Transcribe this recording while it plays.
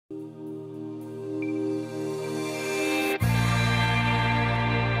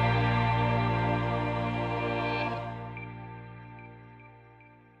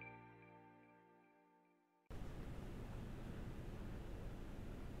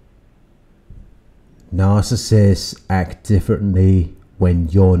Narcissists act differently when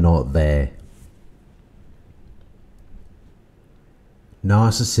you're not there.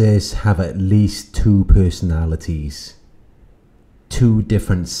 Narcissists have at least two personalities, two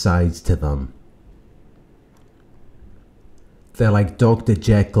different sides to them. They're like Dr.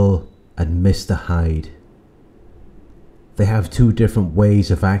 Jekyll and Mr. Hyde. They have two different ways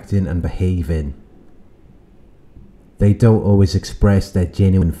of acting and behaving. They don't always express their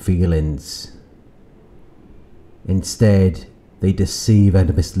genuine feelings. Instead, they deceive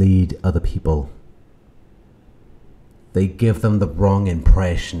and mislead other people. They give them the wrong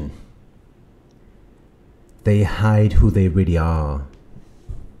impression. They hide who they really are.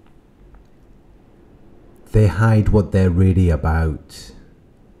 They hide what they're really about.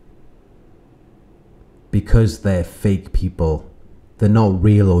 Because they're fake people, they're not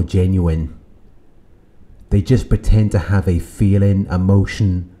real or genuine. They just pretend to have a feeling,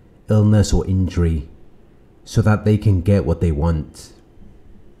 emotion, illness or injury so that they can get what they want.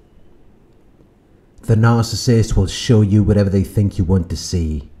 The narcissist will show you whatever they think you want to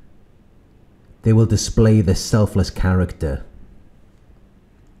see. They will display the selfless character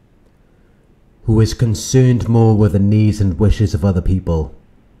who is concerned more with the needs and wishes of other people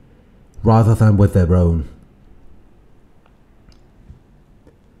rather than with their own,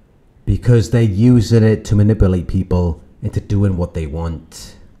 because they're using it to manipulate people into doing what they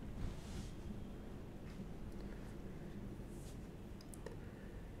want.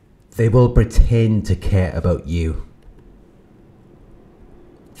 They will pretend to care about you.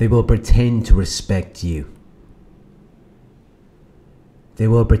 They will pretend to respect you. They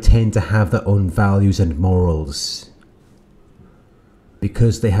will pretend to have their own values and morals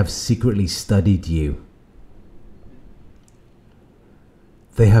because they have secretly studied you.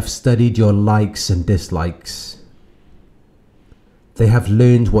 They have studied your likes and dislikes. They have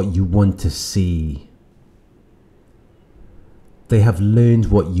learned what you want to see. They have learned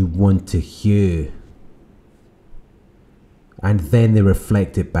what you want to hear. And then they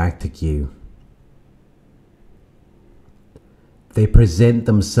reflect it back to you. They present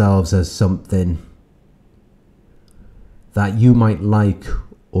themselves as something that you might like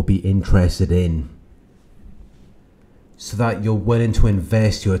or be interested in, so that you're willing to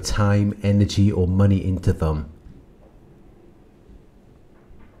invest your time, energy or money into them.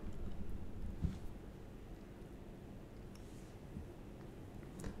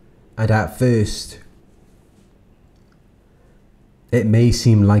 And at first, it may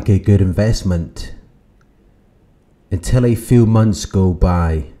seem like a good investment until a few months go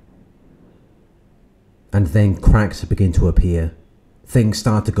by, and then cracks begin to appear. Things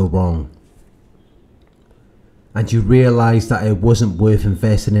start to go wrong. And you realize that it wasn't worth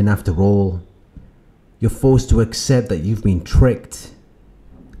investing in after all. You're forced to accept that you've been tricked.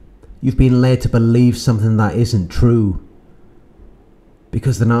 You've been led to believe something that isn't true,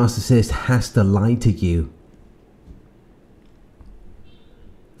 because the narcissist has to lie to you.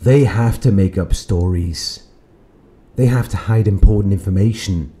 They have to make up stories. They have to hide important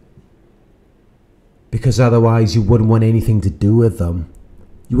information, because otherwise you wouldn't want anything to do with them.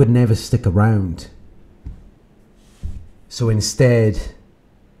 You would never stick around. So instead,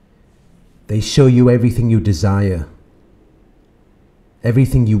 they show you everything you desire,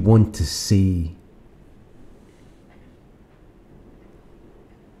 everything you want to see.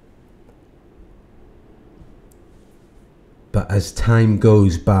 But as time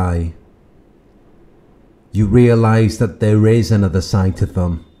goes by, you realize that there is another side to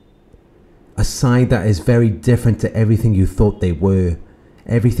them. A side that is very different to everything you thought they were,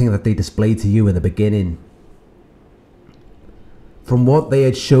 everything that they displayed to you in the beginning. From what they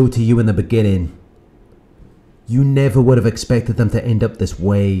had showed to you in the beginning, you never would have expected them to end up this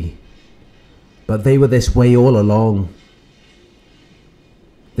way. But they were this way all along.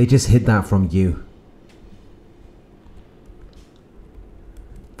 They just hid that from you.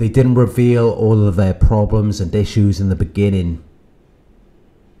 They didn't reveal all of their problems and issues in the beginning.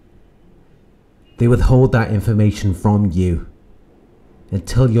 They withhold that information from you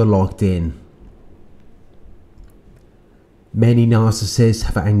until you're locked in. Many narcissists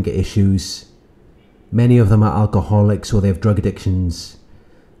have anger issues. Many of them are alcoholics or they have drug addictions.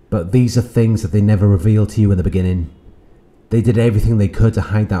 But these are things that they never revealed to you in the beginning. They did everything they could to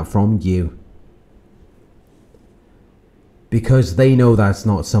hide that from you, because they know that's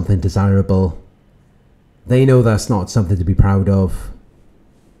not something desirable. They know that's not something to be proud of.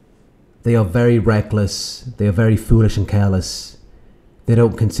 They are very reckless. They are very foolish and careless. They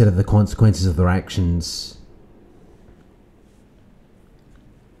don't consider the consequences of their actions,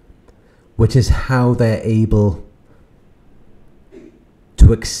 which is how they're able to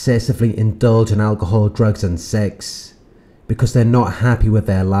to excessively indulge in alcohol, drugs and sex because they're not happy with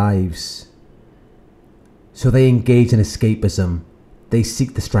their lives. So they engage in escapism. They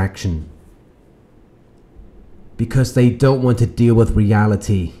seek distraction because they don't want to deal with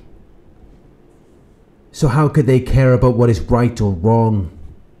reality. So how could they care about what is right or wrong?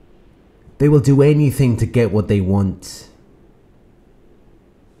 They will do anything to get what they want.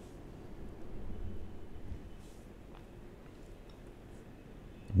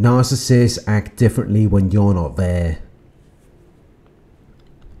 Narcissists act differently when you're not there.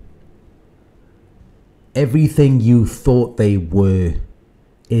 Everything you thought they were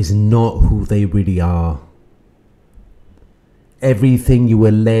is not who they really are. Everything you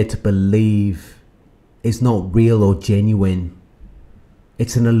were led to believe is not real or genuine.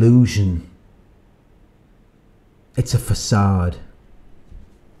 It's an illusion. It's a facade.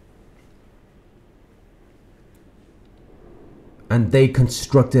 And they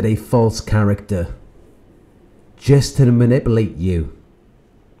constructed a false character just to manipulate you.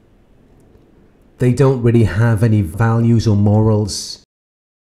 They don't really have any values or morals.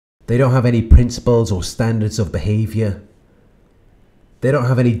 They don't have any principles or standards of behavior. They don't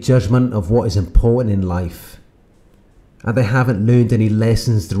have any judgment of what is important in life. And they haven't learned any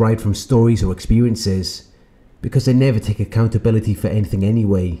lessons derived from stories or experiences because they never take accountability for anything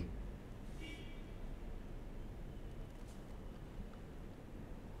anyway.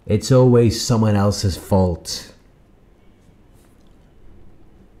 It's always someone else's fault.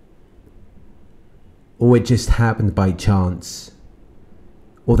 Or it just happened by chance.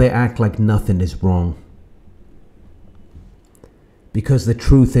 Or they act like nothing is wrong. Because the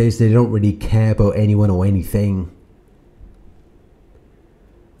truth is they don't really care about anyone or anything.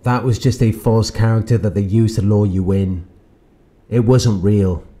 That was just a false character that they used to lure you in. It wasn't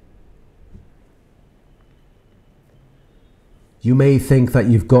real. You may think that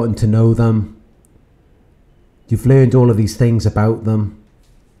you've gotten to know them. You've learned all of these things about them.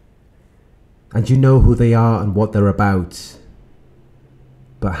 And you know who they are and what they're about.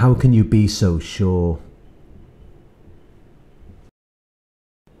 But how can you be so sure?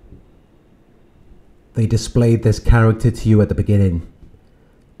 They displayed this character to you at the beginning,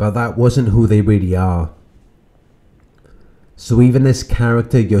 but that wasn't who they really are. So even this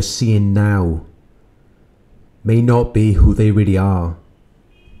character you're seeing now may not be who they really are.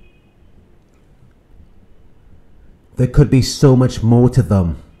 There could be so much more to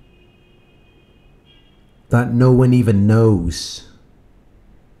them that no one even knows.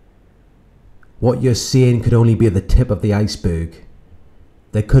 What you're seeing could only be the tip of the iceberg.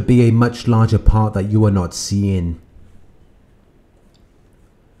 There could be a much larger part that you are not seeing.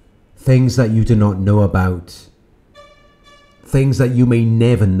 Things that you do not know about. Things that you may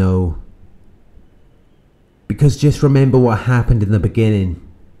never know. Because just remember what happened in the beginning.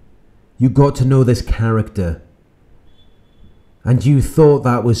 You got to know this character. And you thought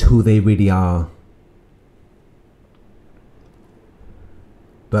that was who they really are.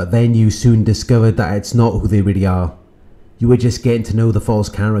 But then you soon discovered that it's not who they really are. You were just getting to know the false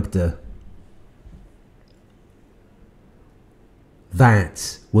character.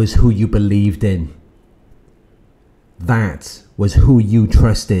 That was who you believed in. That was who you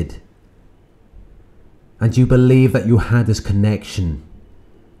trusted. And you believed that you had this connection.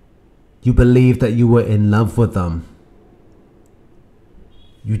 You believed that you were in love with them.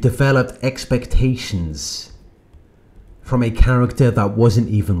 You developed expectations from a character that wasn't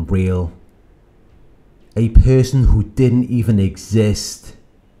even real. A person who didn't even exist.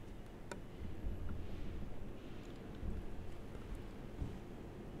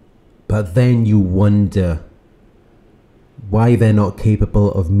 But then you wonder why they're not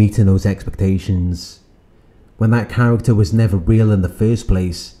capable of meeting those expectations. When that character was never real in the first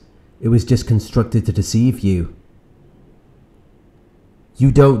place, it was just constructed to deceive you.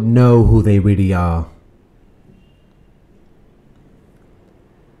 You don't know who they really are.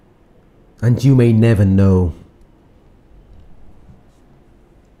 And you may never know.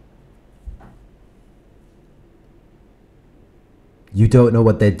 You don't know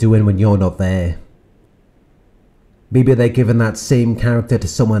what they're doing when you're not there. Maybe they're giving that same character to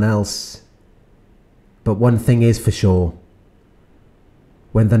someone else. But one thing is for sure.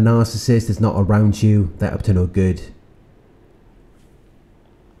 When the narcissist is not around you, they're up to no good.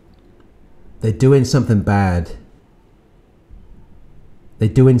 They're doing something bad. They're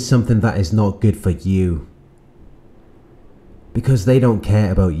doing something that is not good for you. Because they don't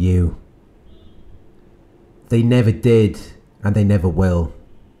care about you. They never did, and they never will.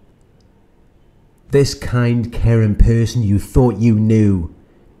 This kind, caring person you thought you knew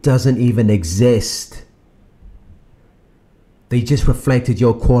doesn't even exist. They just reflected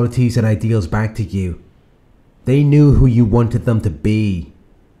your qualities and ideals back to you. They knew who you wanted them to be.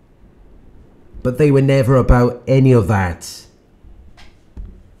 But they were never about any of that.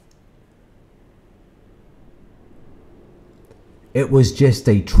 It was just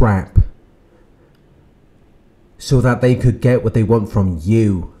a trap, so that they could get what they want from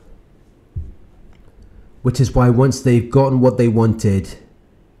you. Which is why once they've gotten what they wanted,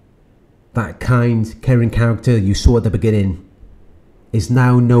 that kind, caring character you saw at the beginning is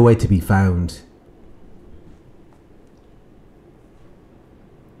now nowhere to be found.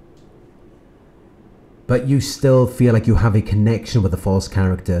 But you still feel like you have a connection with the false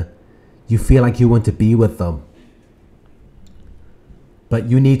character. You feel like you want to be with them. But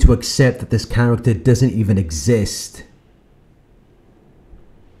you need to accept that this character doesn't even exist.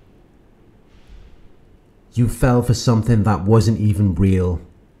 You fell for something that wasn't even real.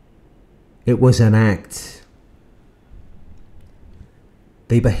 It was an act.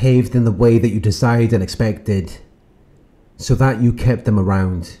 They behaved in the way that you desired and expected, so that you kept them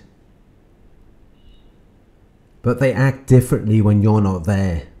around. But they act differently when you're not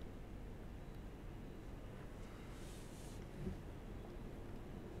there.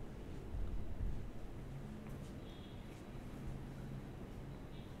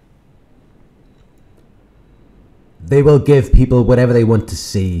 They will give people whatever they want to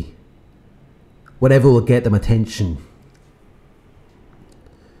see, whatever will get them attention,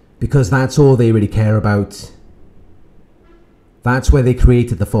 because that's all they really care about. That's where they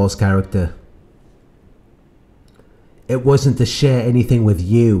created the false character. It wasn't to share anything with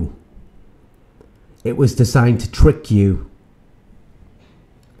you. It was designed to trick you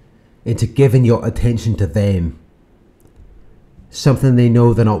into giving your attention to them, something they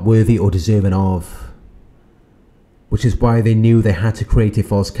know they're not worthy or deserving of. Which is why they knew they had to create a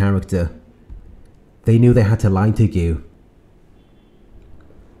false character. They knew they had to lie to you.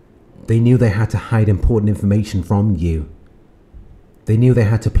 They knew they had to hide important information from you. They knew they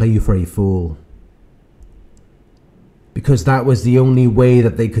had to play you for a fool. Because that was the only way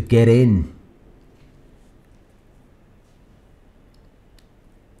that they could get in.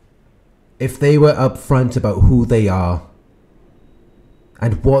 If they were upfront about who they are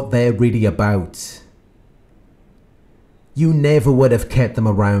and what they're really about, you never would have kept them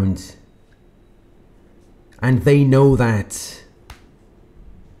around. And they know that.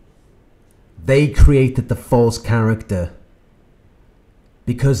 They created the false character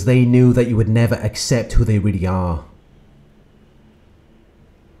because they knew that you would never accept who they really are.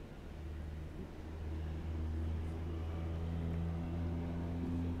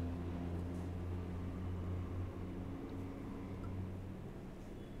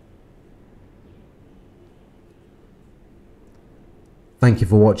 Thank you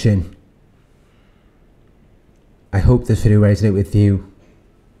for watching. I hope this video resonated with you.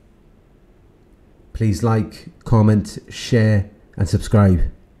 Please like, comment, share and subscribe.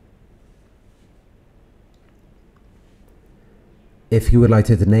 If you would like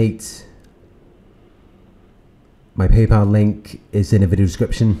to donate, my PayPal link is in the video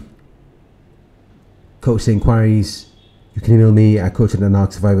description. Coaching inquiries, you can email me at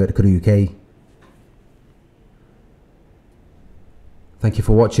coaching@narcsurvivor.co.uk. Thank you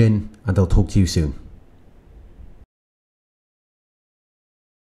for watching, and I'll talk to you soon.